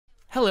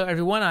Hello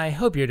everyone, I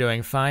hope you're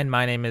doing fine.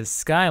 My name is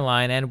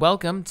Skyline and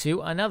welcome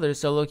to another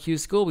solo queue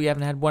school. We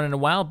haven't had one in a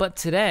while, but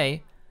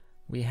today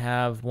we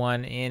have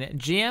one in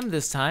GM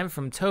this time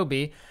from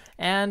Toby.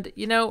 And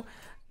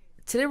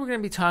today we're going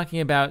to be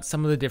talking about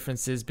some of the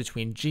differences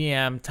between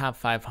GM, Top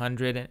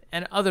 500,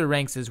 and other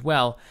ranks as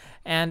well.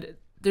 And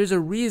there's a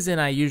reason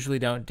I usually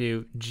don't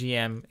do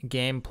GM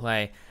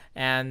gameplay.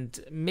 And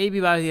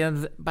maybe by the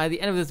end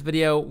of this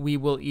video, we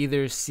will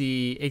either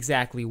see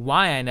exactly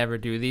why I never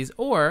do these,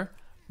 or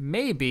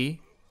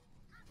maybe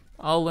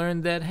I'll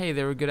learn that, hey,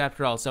 they were good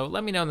after all. So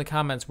let me know in the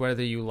comments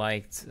whether you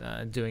liked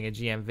doing a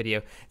GM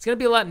video. It's going to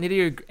be a lot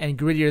nittier and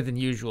grittier than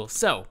usual.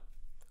 So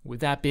with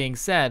that being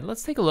said,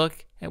 let's take a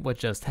look at what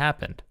just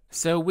happened.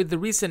 So with the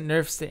recent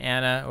nerfs to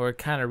Ana, or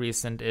kind of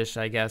recent-ish,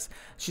 I guess,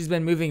 she's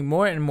been moving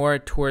more and more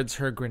towards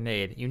her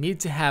grenade. You need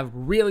to have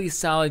really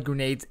solid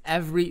grenades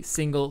every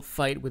single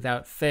fight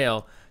without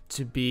fail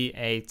to be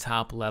a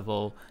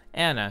top-level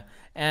Ana.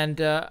 And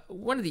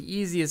one of the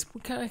easiest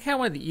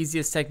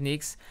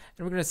techniques,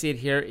 and we're going to see it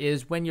here,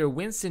 is when your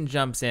Winston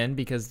jumps in,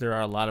 because there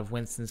are a lot of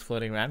Winstons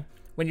floating around.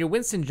 When your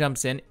Winston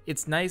jumps in,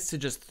 it's nice to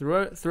just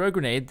throw a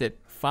grenade that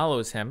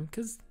follows him,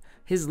 because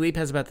his leap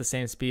has about the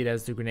same speed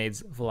as the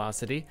grenade's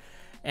velocity.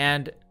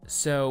 And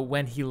so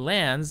when he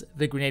lands,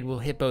 the grenade will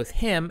hit both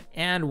him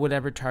and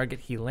whatever target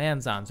he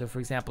lands on. So for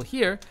example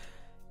here,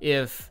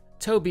 if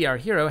Toby, our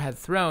hero, had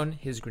thrown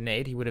his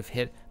grenade, he would have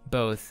hit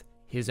both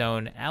his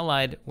own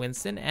allied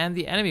Winston and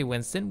the enemy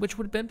Winston, which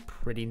would have been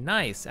pretty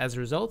nice. As a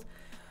result,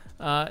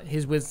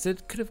 his Winston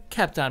could have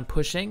kept on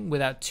pushing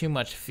without too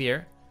much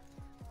fear.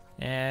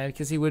 And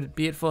because he would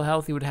be at full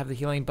health, he would have the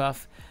healing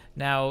buff.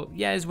 Now,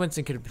 yeah, his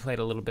Winston could have played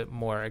a little bit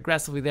more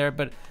aggressively there,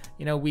 but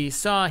we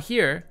saw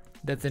here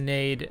that the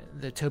nade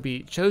that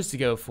Toby chose to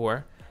go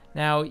for.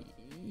 Now,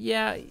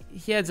 yeah,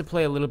 he had to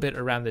play a little bit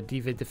around the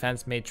Diva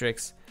defense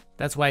matrix.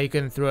 That's why he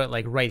couldn't throw it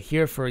like right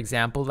here, for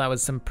example. That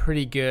was some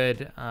pretty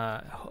good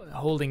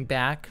holding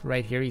back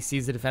right here. He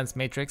sees the defense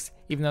matrix.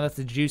 Even though that's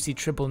a juicy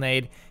triple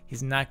nade,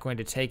 he's not going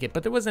to take it.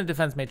 But there wasn't a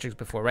defense matrix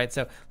before, right?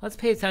 So let's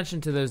pay attention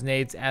to those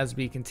nades as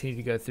we continue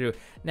to go through.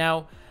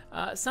 Now,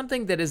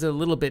 something that is a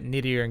little bit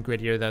nittier and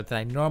grittier, though, that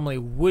I normally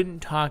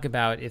wouldn't talk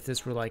about if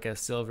this were like a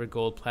silver,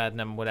 gold,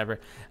 platinum, whatever.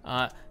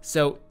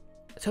 So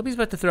Toby's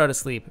about to throw out a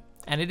sleep,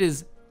 and it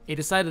is a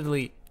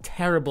decidedly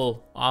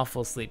terrible,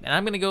 awful sleep. And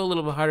I'm going to go a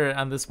little bit harder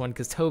on this one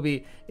because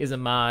Toby is a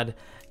mod,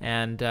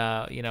 and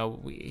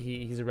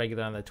he's a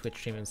regular on the Twitch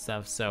stream and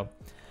stuff, so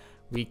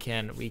we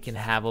can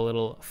have a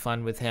little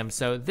fun with him.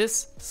 So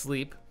this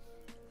sleep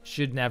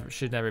should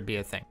never be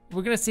a thing.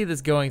 We're going to see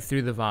this going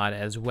through the VOD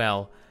as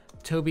well.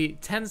 Toby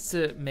tends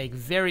to make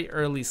very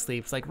early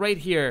sleeps. Like right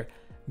here,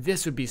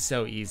 this would be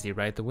so easy,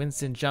 right? The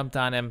Winston jumped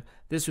on him.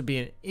 This would be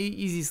an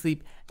easy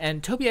sleep,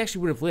 and Toby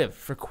actually would have lived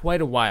for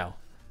quite a while.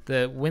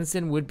 The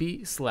Winston would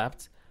be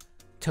slept.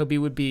 Toby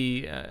would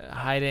be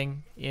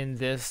hiding in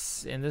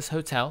this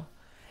hotel,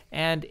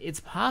 and it's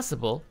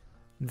possible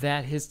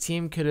that his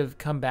team could have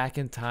come back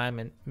in time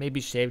and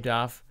maybe shaved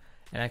off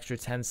an extra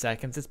 10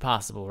 seconds. It's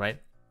possible, right?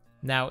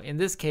 Now, in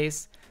this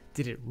case,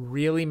 did it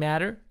really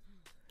matter?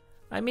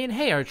 I mean,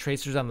 hey, our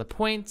Tracer's on the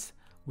point.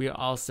 We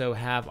also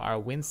have our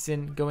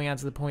Winston going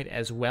onto the point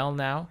as well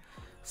now.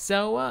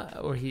 So,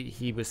 or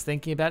he was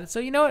thinking about it.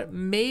 So, you know what?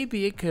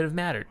 Maybe it could have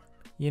mattered.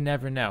 You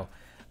never know.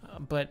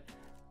 But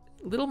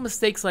little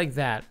mistakes like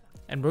that,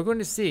 and we're going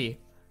to see,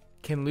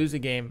 can lose a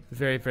game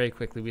very, very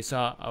quickly. We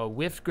saw a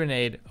whiffed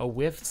grenade, a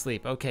whiffed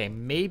sleep. Okay,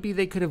 maybe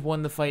they could have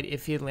won the fight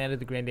if he had landed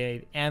the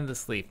grenade and the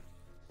sleep.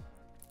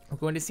 We're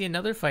going to see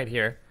another fight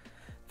here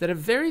that a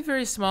very,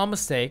 very small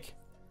mistake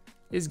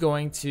is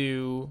going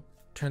to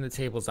turn the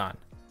tables on.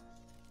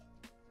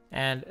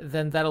 And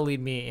then that'll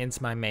lead me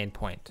into my main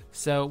point.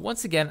 So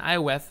once again,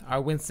 Iweth,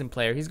 our Winston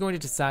player, he's going to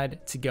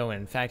decide to go in.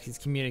 In fact, he's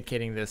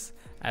communicating this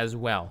as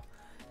well.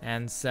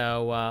 And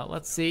so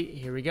let's see,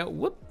 here we go.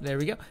 Whoop, there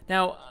we go.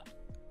 Now,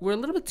 we're a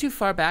little bit too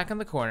far back on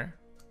the corner.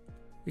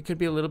 We could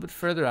be a little bit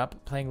further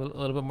up, playing a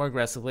little bit more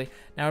aggressively.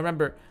 Now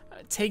remember,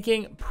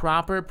 taking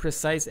proper,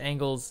 precise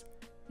angles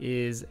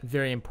is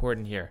very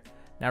important here.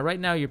 Now right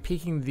now you're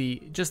peeking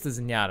just the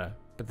Zenyatta,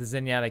 but the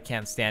Zenyatta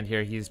can't stand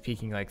here. He's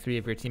peeking like 3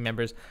 of your team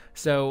members.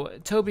 So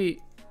Toby,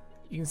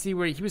 you can see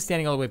where he was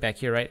standing all the way back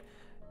here, right?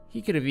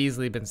 He could have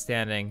easily been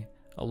standing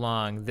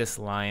along this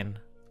line,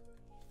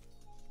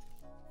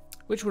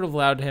 which would have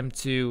allowed him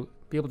to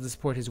be able to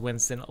support his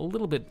Winston a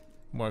little bit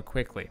more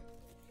quickly.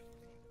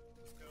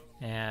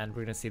 And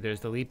we're going to see there's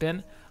the leap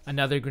in,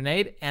 another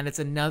grenade, and it's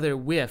another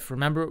whiff.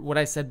 Remember what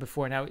I said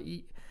before. Now,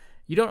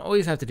 you don't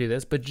always have to do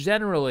this, but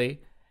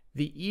generally,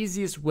 the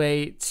easiest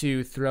way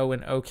to throw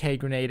an okay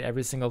grenade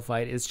every single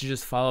fight is to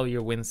just follow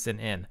your Winston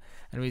in.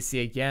 And we see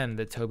again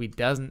that Toby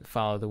doesn't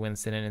follow the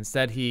Winston in.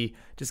 Instead, he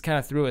just kind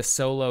of threw a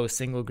solo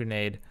single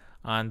grenade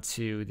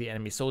onto the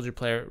enemy soldier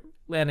player.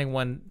 Landing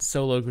one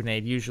solo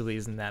grenade usually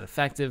isn't that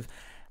effective.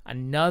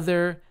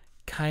 Another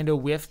kind of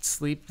whiffed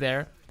sleep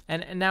there.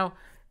 And now,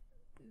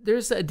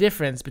 there's a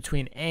difference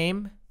between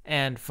aim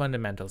and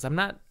fundamentals. I'm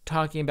not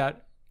talking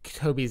about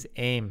Toby's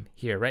aim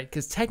here, right?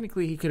 Because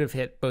technically he could have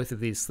hit both of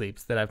these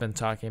sleeps that I've been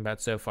talking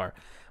about so far,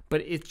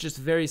 but it's just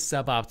very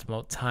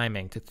suboptimal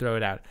timing to throw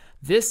it out.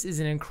 This is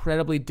an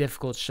incredibly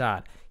difficult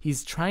shot.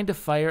 He's trying to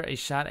fire a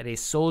shot at a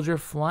soldier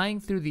flying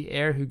through the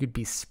air who could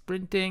be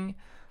sprinting.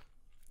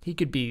 He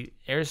could be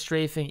air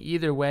strafing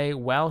either way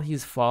while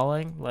he's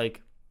falling.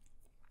 Like,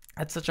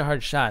 that's such a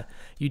hard shot.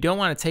 You don't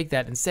want to take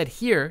that. Instead,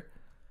 here,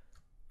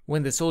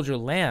 when the soldier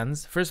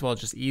lands, first of all,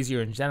 it's just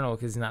easier in general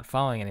because he's not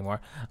falling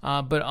anymore.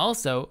 But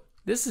also,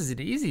 this is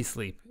an easy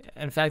sleep.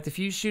 In fact, if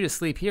you shoot a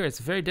sleep here, it's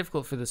very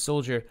difficult for the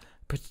soldier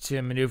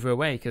to maneuver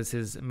away because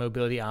his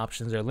mobility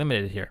options are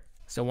limited here.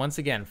 So once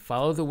again,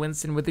 follow the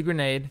Winston with the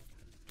grenade,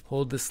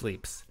 hold the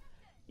sleeps.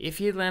 If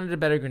he had landed a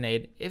better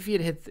grenade, if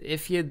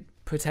he had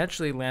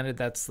potentially landed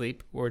that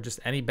sleep or just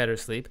any better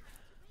sleep,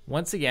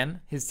 once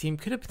again, his team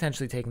could have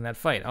potentially taken that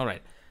fight. All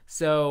right,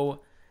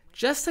 so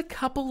just a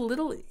couple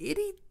little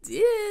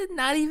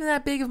not even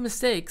that big of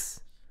mistakes.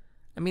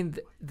 I mean,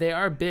 they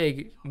are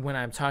big when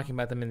I'm talking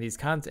about them in this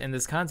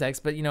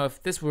context, but you know,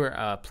 if this were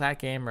a plat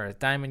game or a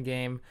diamond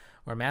game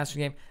or a master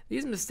game,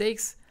 these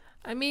mistakes,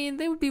 I mean,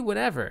 they would be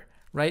whatever,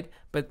 right?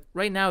 But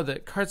right now, the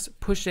cart's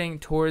pushing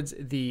towards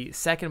the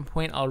second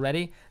point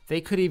already. They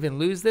could even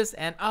lose this,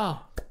 and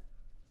oh,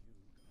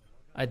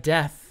 a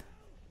death.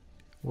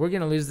 We're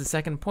going to lose the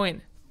second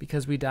point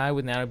because we die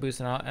with nano boost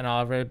and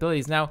all of our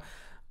abilities. Now,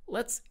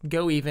 let's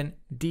go even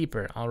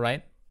deeper, all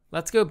right?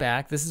 Let's go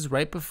back. This is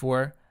right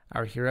before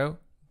our hero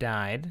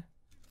died.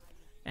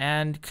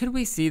 And could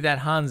we see that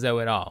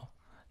Hanzo at all?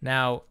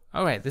 Now,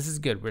 all right, this is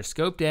good. We're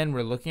scoped in.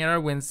 We're looking at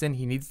our Winston.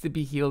 He needs to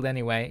be healed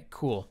anyway.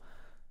 Cool.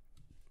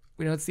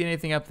 We don't see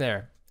anything up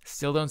there.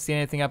 Still don't see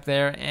anything up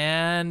there.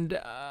 And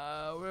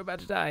we're about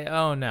to die.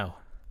 Oh, no.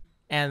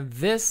 And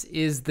this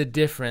is the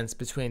difference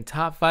between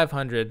top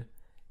 500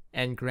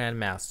 and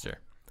Grandmaster.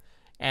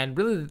 And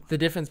really the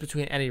difference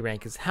between any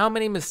rank is how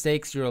many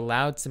mistakes you're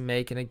allowed to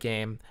make in a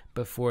game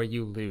before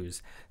you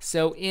lose.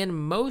 So in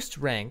most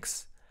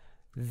ranks,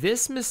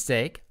 this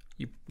mistake,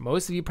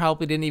 most of you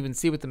probably didn't even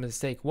see what the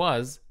mistake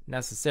was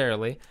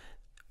necessarily,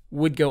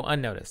 would go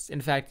unnoticed.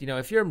 In fact, you know,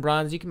 if you're in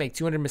bronze, you can make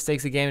 200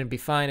 mistakes a game and be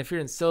fine. If you're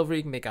in silver,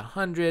 you can make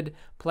 100.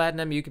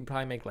 Platinum, you can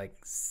probably make like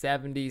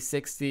 70,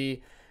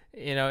 60.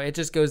 You know, it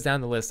just goes down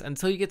the list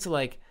until you get to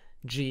like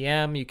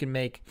GM, you can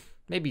make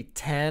maybe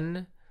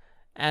 10.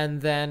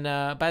 And then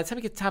by the time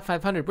we get to top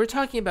 500, we're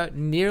talking about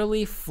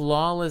nearly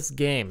flawless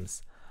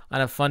games on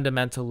a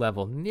fundamental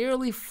level.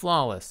 Nearly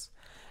flawless.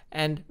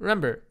 And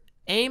remember,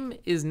 aim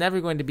is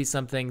never going to be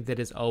something that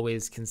is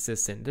always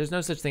consistent. There's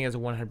no such thing as a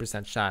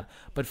 100% shot.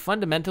 But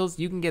fundamentals,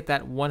 you can get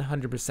that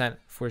 100%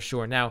 for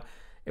sure. Now,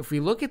 if we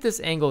look at this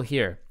angle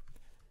here,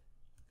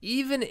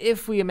 even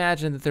if we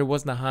imagine that there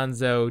wasn't a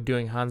Hanzo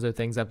doing Hanzo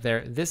things up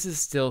there, this is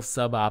still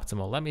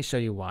suboptimal. Let me show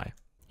you why.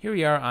 Here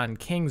we are on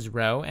King's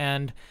Row,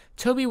 and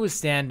Toby was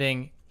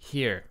standing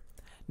here.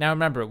 Now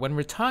remember, when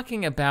we're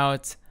talking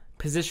about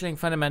positioning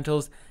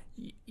fundamentals,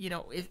 you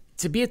know,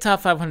 to be a top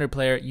 500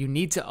 player, you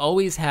need to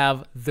always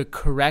have the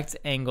correct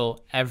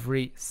angle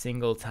every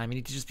single time. You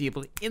need to just be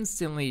able to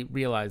instantly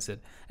realize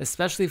it,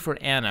 especially for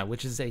Anna,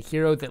 which is a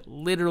hero that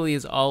literally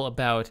is all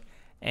about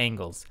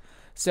angles.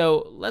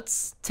 So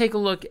let's take a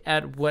look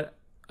at what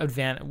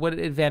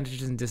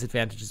advantages and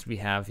disadvantages we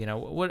have. You know,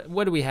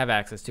 what do we have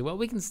access to? Well,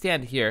 we can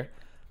stand here.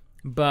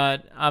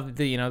 But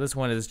you know, this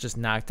one is just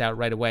knocked out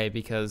right away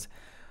because,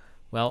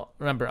 well,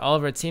 remember, all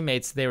of our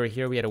teammates, they were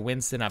here. We had a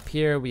Winston up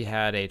here. We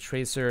had a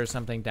Tracer or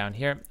something down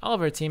here. All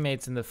of our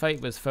teammates in the fight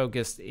was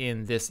focused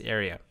in this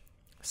area.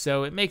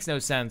 So it makes no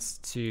sense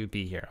to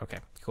be here. Okay,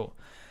 cool.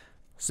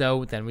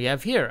 So then we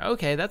have here.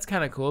 Okay, that's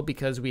kind of cool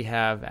because we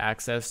have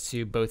access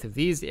to both of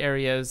these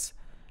areas.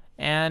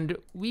 And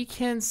we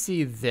can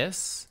see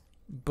this,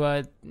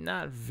 but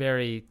not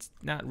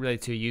really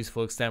to a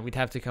useful extent. We'd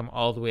have to come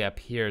all the way up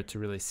here to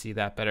really see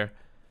that better.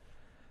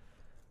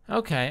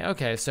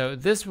 Okay, so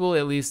this will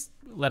at least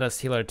let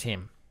us heal our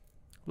team.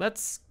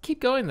 Let's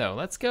keep going though.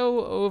 Let's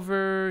go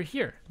over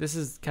here. This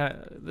is kind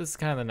of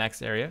the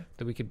next area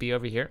that we could be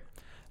over here.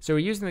 So we're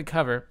using the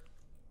cover,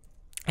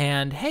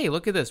 and hey,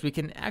 look at this. We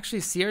can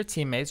actually see our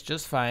teammates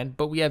just fine,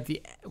 but we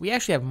actually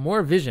have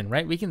more vision,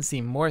 right? We can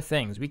see more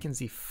things. We can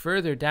see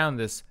further down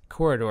this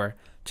corridor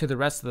to the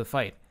rest of the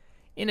fight.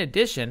 In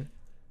addition,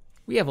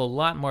 we have a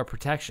lot more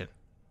protection.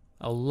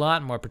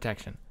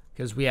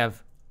 Because we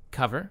have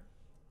cover.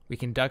 We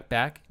can duck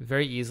back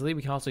very easily.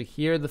 We can also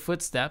hear the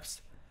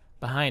footsteps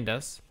behind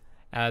us.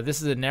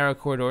 This is a narrow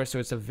corridor, so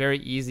it's a very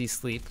easy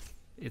sleep.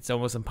 It's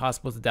almost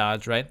impossible to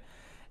dodge, right?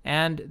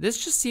 And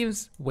this just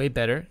seems way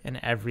better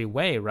in every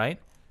way, right?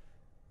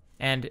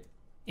 And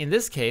in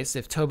this case,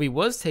 if Toby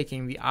was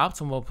taking the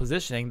optimal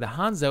positioning, the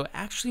Hanzo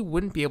actually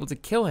wouldn't be able to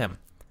kill him.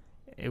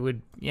 It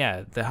would,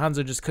 yeah, the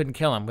Hanzo just couldn't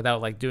kill him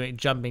without like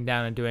jumping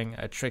down and doing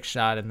a trick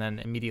shot and then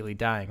immediately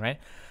dying, right?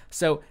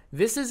 So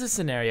this is a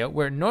scenario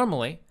where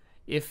normally,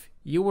 if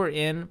you were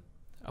in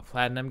a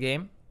platinum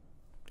game,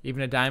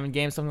 even a diamond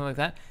game, something like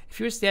that, if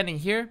you were standing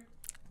here,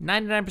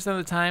 99% of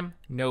the time,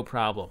 no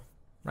problem,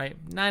 right?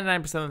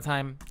 99% of the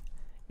time,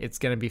 it's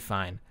gonna be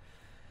fine.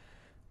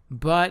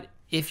 But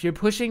if you're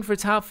pushing for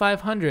top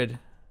 500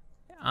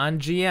 on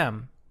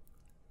GM,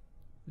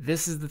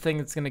 this is the thing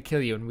that's going to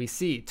kill you. And we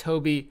see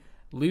Toby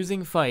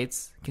losing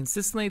fights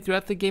consistently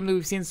throughout the game that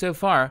we've seen so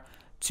far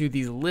to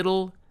these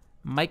little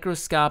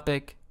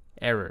microscopic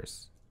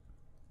errors.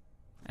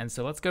 And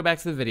so let's go back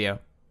to the video.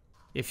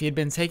 If he had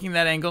been taking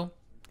that angle,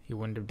 he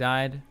wouldn't have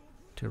died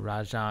to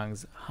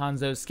Rajang's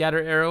Hanzo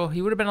scatter arrow.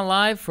 He would have been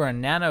alive for a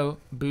nano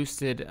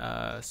boosted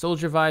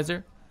soldier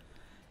visor.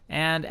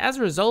 And as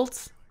a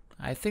result,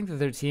 I think that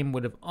their team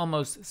would have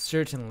almost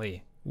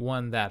certainly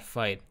won that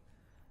fight.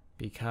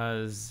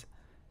 Because,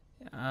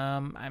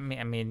 I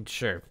mean,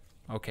 sure.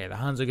 Okay, the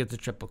Hanzo gets a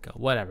triple kill,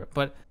 whatever.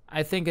 But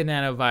I think a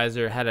nano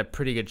visor had a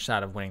pretty good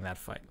shot of winning that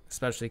fight,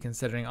 especially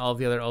considering all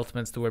the other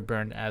ultimates that were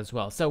burned as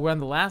well. So we're on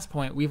the last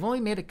point. We've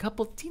only made a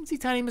couple teensy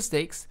tiny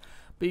mistakes,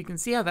 but you can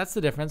see how that's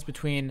the difference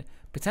between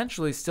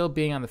potentially still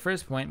being on the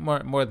first point,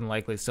 more than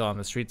likely still on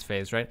the streets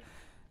phase, right?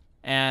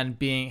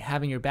 And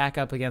having your back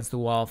up against the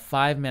wall,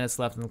 5 minutes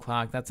left on the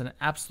clock. That's an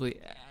absolutely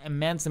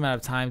immense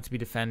amount of time to be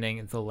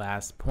defending the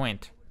last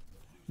point.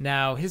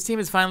 Now, his team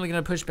is finally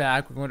going to push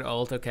back. We're going to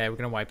ult. Okay, we're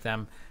going to wipe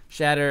them.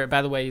 Shatter,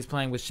 by the way, he's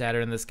playing with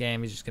Shatter in this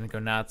game. He's just going to go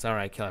nuts. All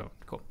right, kill everyone.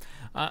 Cool.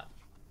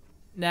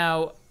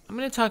 Now, I'm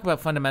going to talk about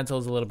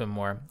fundamentals a little bit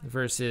more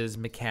versus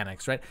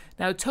mechanics, right?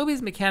 Now,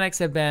 Toby's mechanics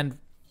have been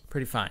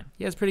pretty fine.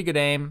 He has pretty good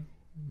aim.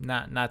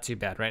 Not too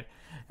bad, right?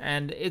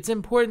 And it's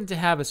important to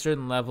have a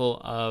certain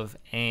level of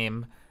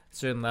aim, a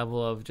certain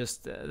level of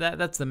just...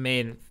 that's the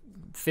main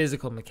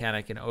physical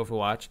mechanic in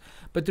Overwatch.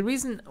 But the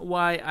reason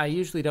why I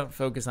usually don't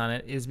focus on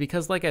it is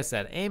because, like I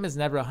said, aim is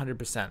never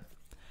 100%.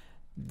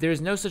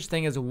 There's no such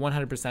thing as a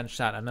 100%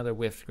 shot. Another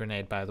whiff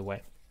grenade, by the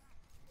way.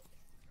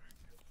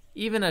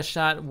 Even a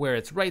shot where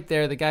it's right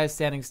there, the guy's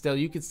standing still,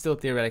 you could still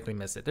theoretically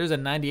miss it. There's a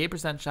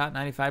 98% shot,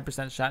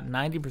 95% shot,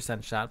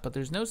 90% shot, but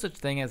there's no such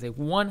thing as a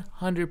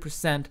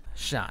 100%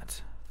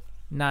 shot.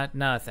 Not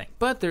a thing.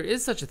 But there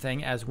is such a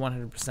thing as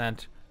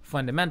 100%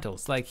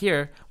 fundamentals. Like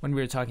here, when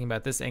we were talking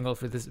about this angle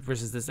for this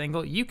versus this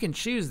angle, you can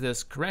choose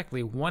this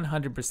correctly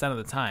 100% of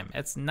the time.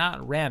 It's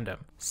not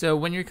random. So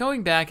when you're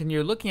going back and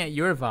you're looking at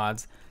your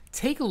VODs,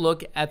 take a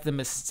look at the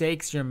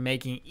mistakes you're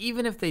making,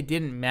 even if they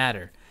didn't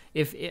matter.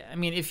 If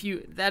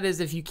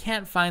you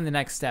can't find the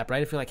next step,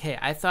 right? If you're like, hey,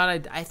 I thought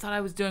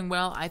I was doing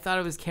well, I thought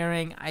I was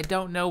carrying, I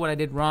don't know what I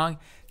did wrong.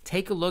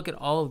 Take a look at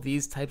all of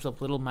these types of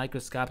little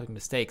microscopic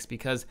mistakes,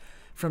 because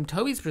from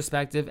Toby's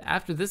perspective,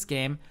 after this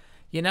game,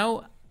 you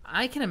know,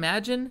 I can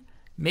imagine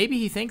maybe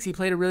he thinks he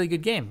played a really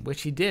good game,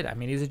 which he did. I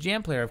mean, he's a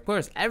GM player, of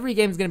course. Every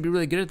game is going to be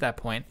really good at that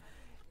point.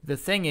 The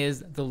thing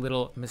is the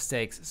little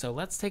mistakes. So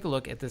let's take a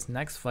look at this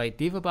next fight.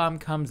 Diva Bomb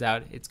comes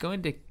out. It's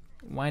going to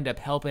wind up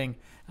helping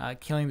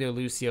killing their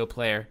Lucio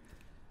player.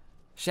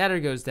 Shatter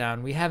goes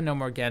down. We have no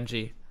more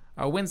Genji.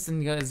 Our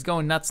Winston is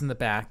going nuts in the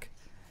back.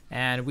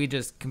 And we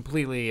just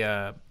completely,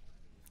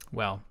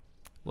 well,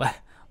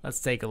 let's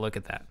take a look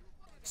at that.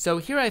 So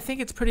here I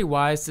think it's pretty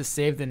wise to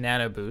save the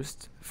nano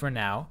boost for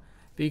now.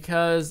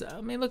 Because,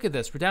 I mean, look at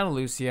this. We're down to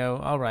Lucio.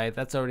 All right,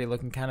 that's already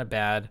looking kind of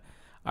bad.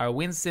 Our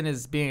Winston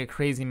is being a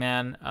crazy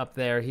man up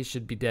there. He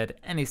should be dead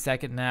any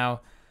second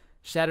now.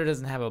 Shatter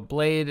doesn't have a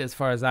blade as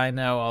far as I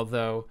know,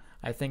 although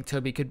I think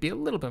Toby could be a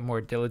little bit more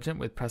diligent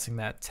with pressing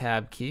that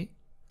tab key.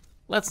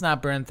 Let's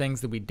not burn things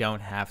that we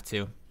don't have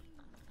to.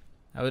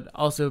 That would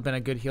also have been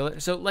a good healer.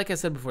 So like I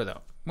said before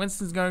though,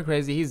 Winston's going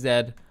crazy. He's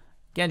dead.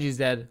 Genji's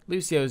dead.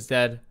 Lucio's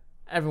dead.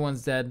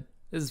 Everyone's dead.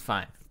 This is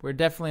fine. We're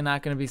definitely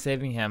not going to be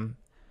saving him.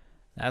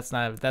 That's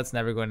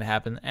never going to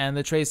happen. And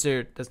the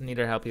Tracer doesn't need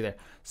our help either.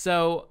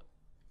 So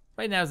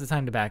right now is the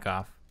time to back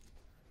off.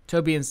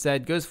 Toby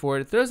instead goes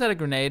forward, throws out a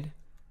grenade,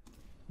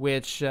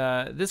 which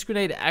this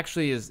grenade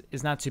actually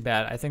is not too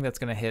bad. I think that's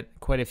going to hit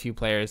quite a few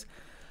players.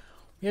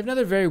 We have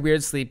another very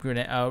weird sleep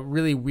grenade,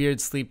 really weird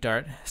sleep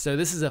dart. So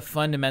this is a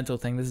fundamental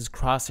thing. This is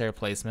crosshair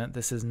placement.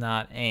 This is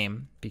not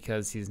aim,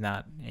 because he's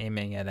not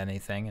aiming at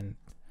anything, and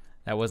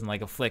that wasn't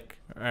like a flick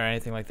or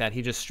anything like that.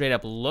 He just straight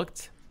up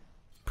looked,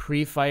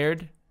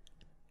 pre-fired,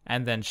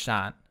 and then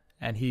shot,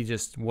 and he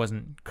just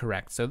wasn't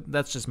correct. So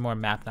that's just more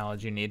map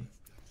knowledge you need.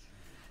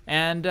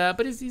 And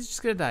but he's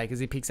just gonna die because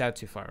he peeks out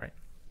too far, right?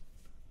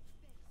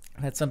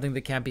 That's something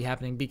that can't be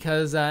happening,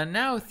 because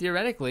now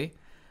theoretically,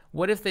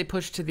 what if they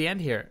push to the end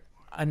here?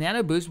 A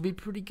nano boost would be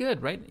pretty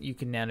good, right? You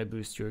can nano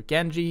boost your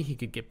Genji, he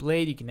could get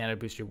Blade, you can nano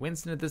boost your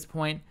Winston at this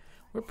point.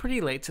 We're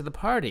pretty late to the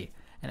party,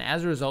 and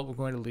as a result, we're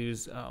going to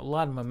lose a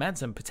lot of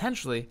momentum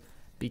potentially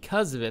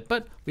because of it.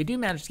 But we do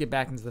manage to get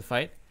back into the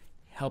fight,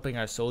 helping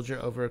our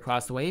soldier over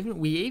across the way.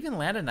 We even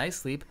land a nice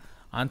sleep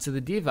onto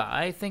the Diva.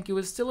 I think it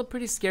was still a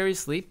pretty scary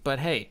sleep, but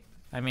hey,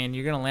 I mean,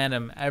 you're gonna land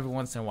him every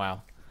once in a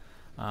while.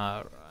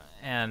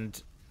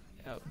 And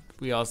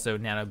we also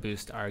nano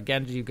boost our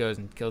Genji, who goes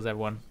and kills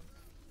everyone.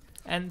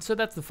 And so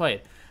that's the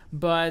fight.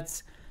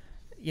 But,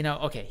 you know,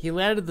 okay, he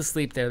landed the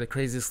sleep there, the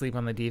crazy sleep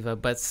on the Diva,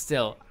 but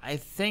still, I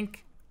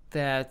think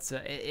that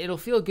it'll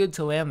feel good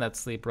to land that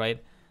sleep,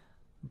 right?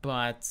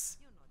 But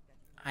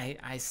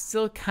I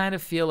still kind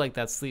of feel like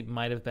that sleep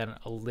might have been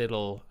a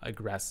little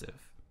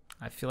aggressive.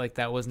 I feel like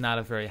that was not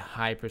a very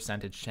high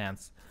percentage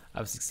chance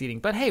of succeeding.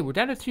 But hey, we're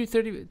down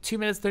to 2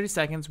 minutes 30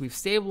 seconds. We've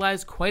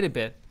stabilized quite a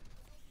bit.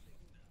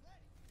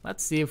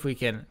 Let's see if we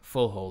can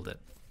full hold it.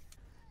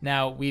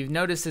 Now, we've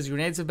noticed his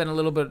grenades have been a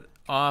little bit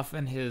off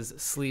and his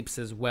sleeps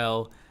as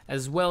well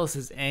as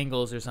his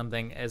angles or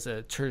something as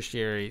a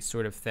tertiary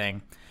sort of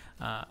thing.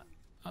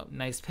 Oh,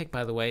 nice pick,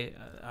 by the way.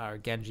 Our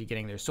Genji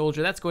getting their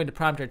soldier. That's going to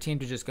prompt our team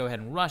to just go ahead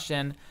and rush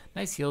in.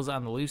 Nice heals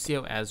on the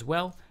Lucio as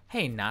well.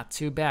 Hey, not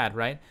too bad,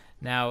 right?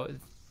 Now,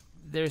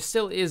 there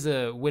still is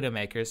a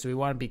Widowmaker, so we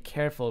want to be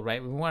careful,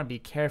 right? We want to be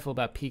careful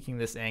about peeking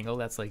this angle.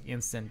 That's like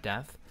instant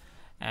death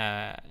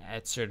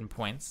at certain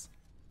points.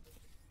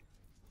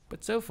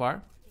 But so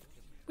far,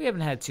 we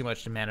haven't had too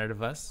much demand out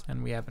of us,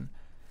 and we haven't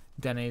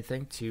done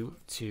anything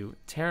too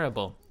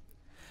terrible.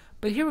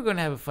 But here we're going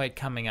to have a fight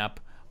coming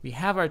up. We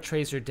have our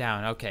Tracer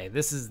down. Okay,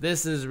 this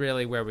is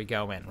really where we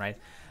go in, right?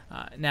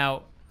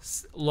 Now,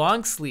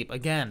 long sleep,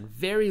 again,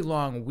 very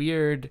long,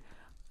 weird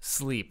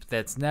sleep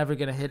that's never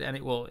going to hit any,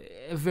 well,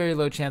 a very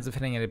low chance of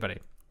hitting anybody.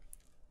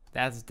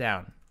 That's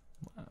down.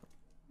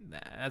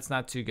 That's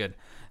not too good.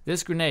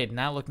 This grenade,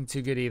 not looking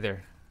too good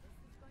either.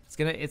 It's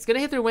gonna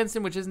hit their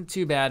Winston, which isn't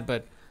too bad,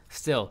 but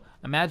still,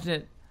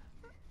 imagine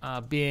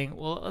it being,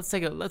 well, let's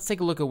take a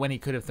look at when he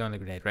could have thrown the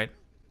grenade, right?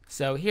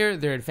 So here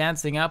they're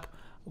advancing up.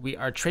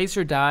 Our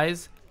Tracer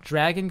dies.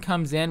 Dragon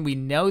comes in. We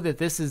know that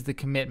this is the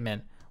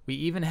commitment. We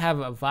even have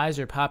a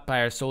visor popped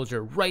by our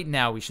soldier. Right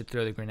now, we should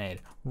throw the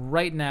grenade.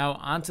 Right now,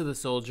 onto the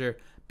soldier,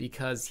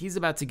 because he's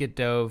about to get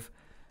dove.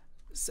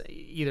 So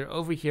either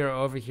over here or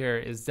over here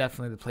is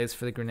definitely the place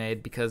for the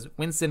grenade, because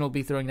Winston will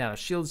be throwing down a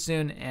shield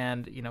soon,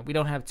 and we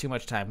don't have too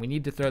much time. We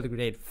need to throw the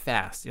grenade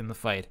fast in the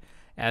fight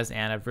as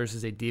Ana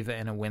versus a D.Va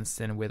and a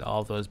Winston with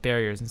all those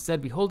barriers.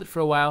 Instead, we hold it for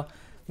a while.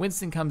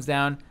 Winston comes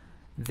down.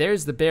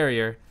 There's the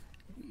barrier.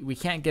 We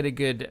can't get a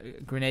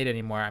good grenade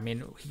anymore. I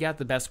mean, he got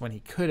the best one he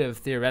could have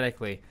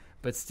theoretically,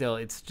 but still,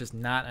 it's just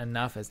not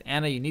enough. As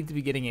Ana, you need to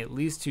be getting at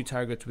least 2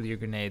 targets with your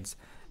grenades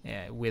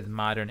with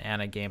modern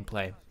Ana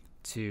gameplay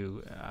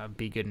to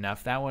be good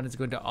enough. That one is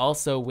going to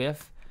also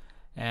whiff,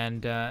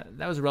 and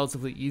that was a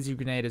relatively easy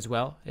grenade as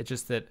well. It's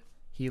just that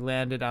he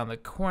landed on the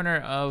corner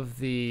of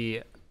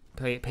the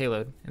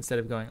payload instead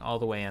of going all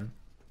the way in.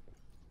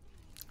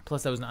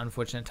 Plus, that was an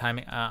unfortunate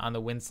timing on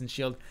the Winston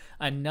shield.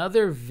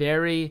 Another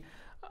very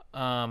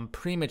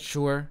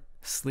premature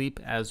sleep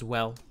as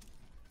well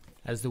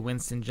as the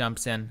Winston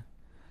jumps in.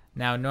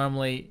 Now,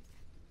 normally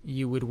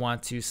you would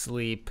want to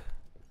sleep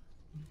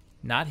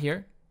not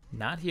here,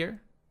 not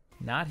here,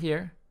 not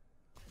here,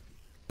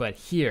 but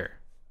here.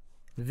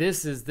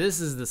 This is the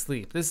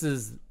sleep. This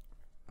is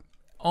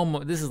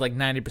like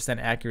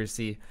 90%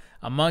 accuracy.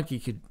 A monkey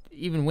could,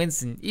 even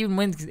Winston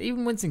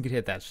could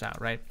hit that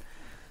shot, right?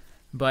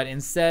 But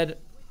instead,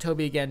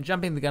 Toby again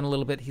jumping the gun a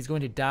little bit. He's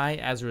going to die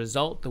as a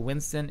result. The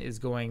Winston is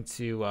going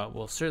to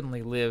will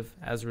certainly live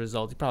as a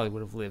result. He probably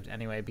would have lived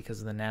anyway because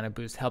of the nano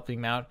boost helping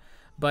him out.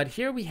 But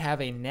here we have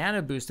a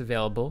nano boost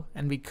available,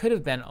 and we could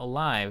have been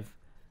alive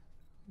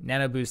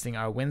nano boosting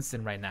our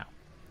Winston right now,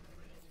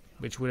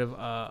 which would have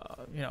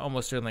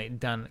almost certainly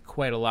done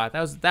quite a lot.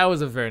 That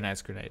was a very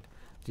nice grenade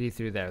that he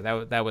threw there.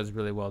 That was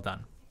really well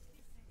done.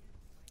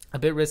 A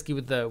bit risky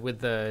with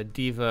the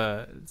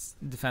D.Va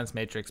defense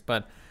matrix,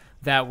 but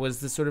that was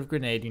the sort of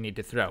grenade you need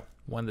to throw.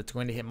 One that's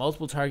going to hit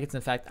multiple targets.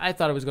 In fact, I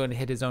thought it was going to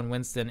hit his own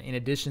Winston in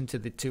addition to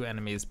the 2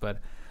 enemies, but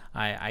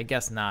I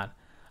guess not.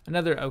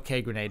 Another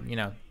okay grenade,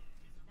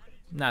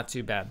 not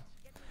too bad.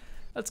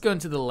 Let's go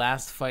into the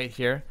last fight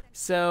here.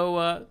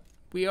 So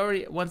we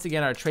already, once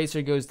again, our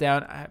Tracer goes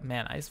down.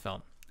 Man,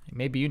 Icefelt,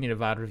 maybe you need a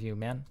VOD review,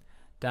 man.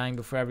 Dying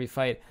before every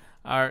fight.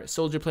 Our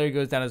soldier player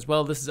goes down as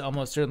well. This is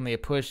almost certainly a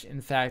push.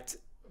 In fact,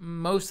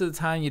 most of the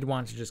time you'd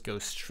want to just go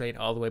straight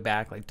all the way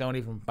back. Like, don't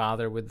even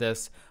bother with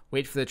this.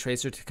 Wait for the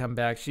Tracer to come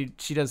back. She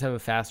does have a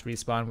fast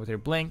respawn with her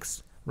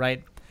blinks,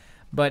 right?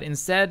 But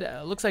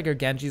instead, looks like our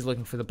Genji's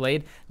looking for the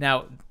blade.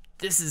 Now,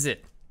 this is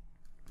it.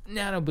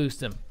 Nano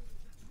boost him.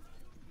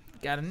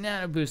 Gotta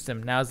nano boost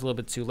him. Now it's a little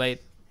bit too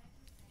late.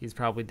 He's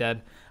probably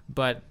dead.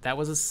 But that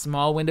was a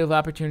small window of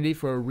opportunity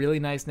for a really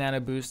nice nano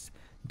boost.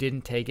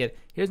 Didn't take it.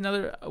 Here's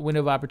another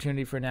window of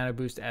opportunity for a nano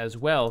boost as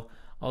well.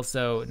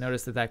 Also,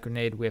 notice that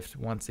grenade whiffed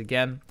once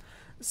again.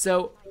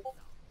 So,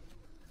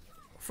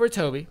 for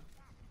Toby,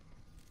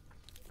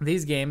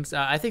 these games,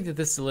 I think that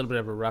this is a little bit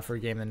of a rougher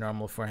game than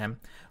normal for him,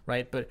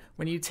 right? But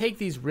when you take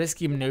these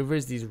risky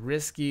maneuvers, these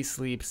risky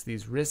sleeps,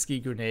 these risky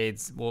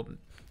grenades, well,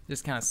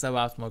 just kind of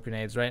suboptimal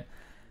grenades, right?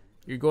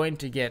 You're going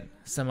to get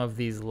some of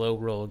these low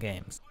roll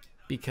games,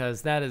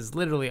 because that is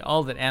literally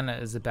all that Ana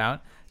is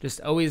about.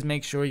 Just always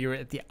make sure you're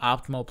at the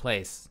optimal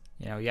place.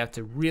 You have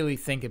to really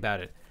think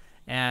about it.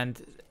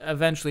 And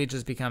eventually it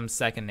just becomes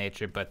second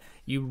nature, but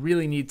you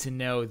really need to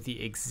know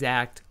the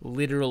exact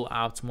literal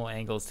optimal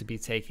angles to be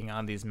taking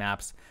on these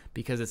maps,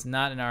 because it's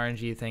not an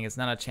RNG thing, it's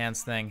not a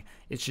chance thing.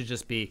 It should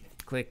just be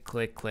click,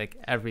 click, click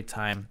every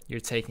time you're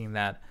taking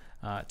that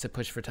to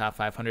push for top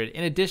 500.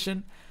 In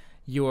addition,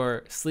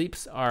 your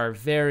sleeps are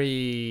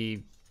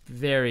very,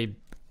 very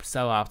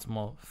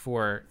suboptimal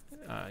for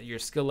your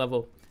skill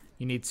level.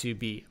 You need to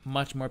be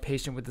much more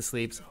patient with the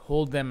sleeps,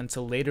 hold them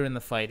until later in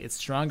the fight. It's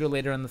stronger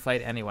later in the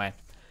fight anyway,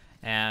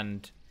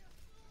 and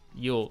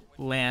you'll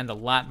land a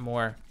lot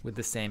more with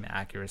the same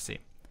accuracy,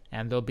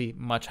 and there'll be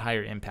much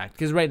higher impact,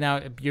 because right now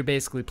you're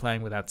basically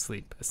playing without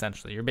sleep.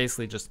 Essentially, you're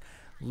basically just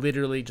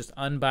literally just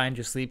unbind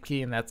your sleep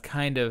key, and that's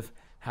kind of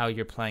how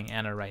you're playing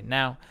Ana right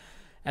now.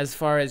 As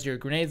far as your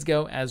grenades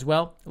go as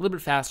well, a little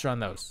bit faster on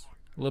those,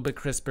 a little bit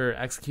crisper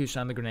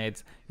execution on the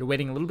grenades. You're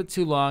waiting a little bit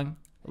too long,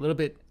 a little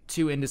bit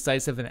too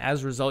indecisive, and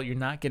as a result, you're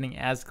not getting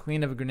as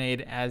clean of a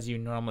grenade as you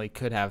normally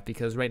could have,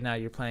 because right now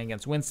you're playing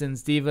against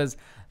Winston's, Divas.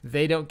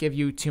 They don't give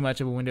you too much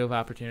of a window of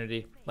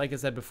opportunity. Like I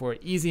said before,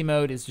 easy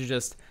mode is to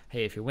just,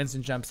 hey, if your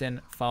Winston jumps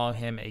in, follow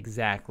him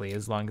exactly,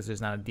 as long as there's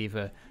not a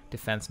Diva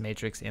defense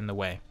matrix in the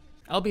way.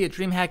 I'll be at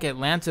DreamHack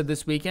Atlanta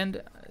this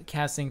weekend,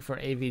 casting for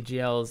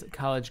AVGL's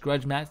College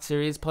Grudge Match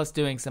series, plus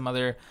doing some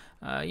other,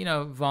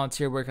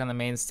 volunteer work on the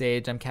main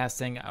stage. I'm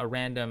casting a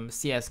random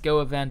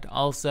CS:GO event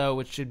also,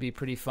 which should be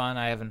pretty fun.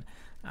 I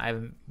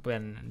haven't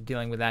been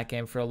dealing with that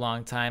game for a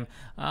long time,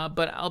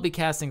 but I'll be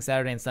casting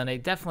Saturday and Sunday.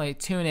 Definitely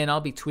tune in. I'll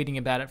be tweeting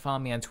about it. Follow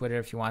me on Twitter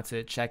if you want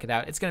to check it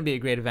out. It's going to be a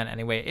great event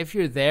anyway. If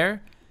you're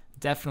there,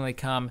 definitely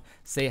come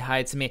say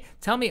hi to me.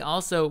 Tell me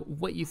also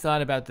what you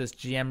thought about this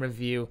GM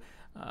review.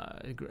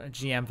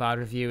 GM VOD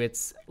review.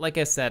 It's like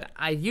I said,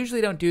 I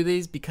usually don't do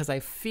these because I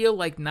feel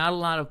like not a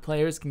lot of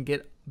players can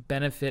get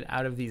benefit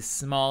out of these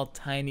small,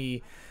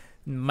 tiny,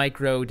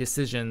 micro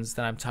decisions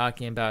that I'm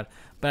talking about.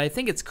 But I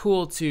think it's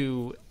cool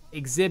to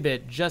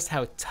exhibit just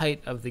how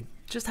tight the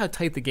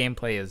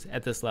gameplay is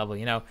at this level.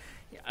 You know,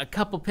 a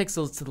couple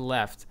pixels to the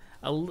left,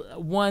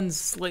 one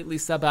slightly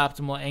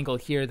suboptimal angle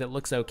here that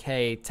looks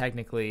okay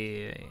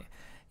technically,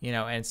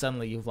 and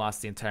suddenly you've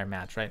lost the entire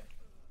match, right?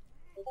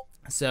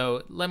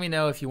 So let me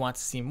know if you want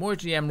to see more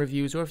GM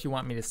reviews, or if you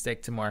want me to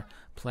stick to more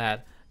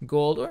plat,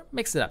 gold, or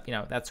mix it up,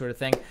 that sort of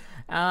thing.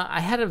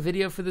 I had a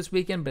video for this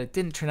weekend, but it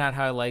didn't turn out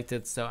how I liked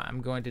it, so I'm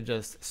going to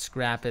just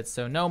scrap it.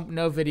 So no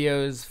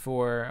videos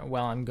for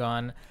while I'm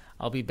gone.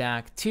 I'll be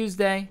back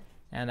Tuesday,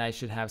 and I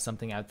should have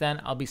something out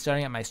then. I'll be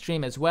starting up my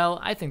stream as well.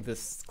 I think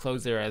this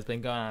close era has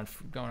been going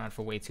on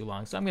for way too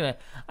long, so I'm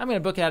gonna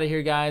book out of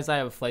here, guys. I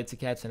have a flight to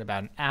catch in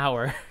about an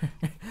hour.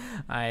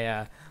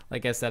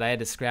 Like I said, I had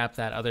to scrap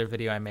that other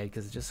video I made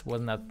because it just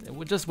wasn't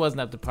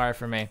up to par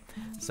for me.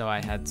 So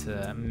I had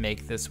to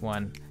make this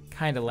one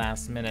kind of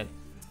last minute.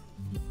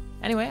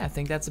 Anyway, I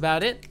think that's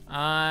about it.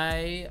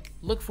 I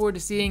look forward to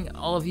seeing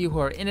all of you who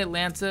are in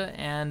Atlanta,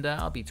 and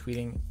I'll be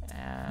tweeting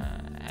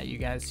at you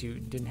guys who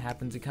didn't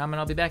happen to come, and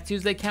I'll be back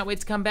Tuesday. Can't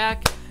wait to come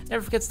back.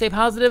 Never forget to stay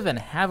positive and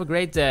have a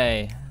great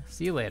day.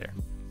 See you later.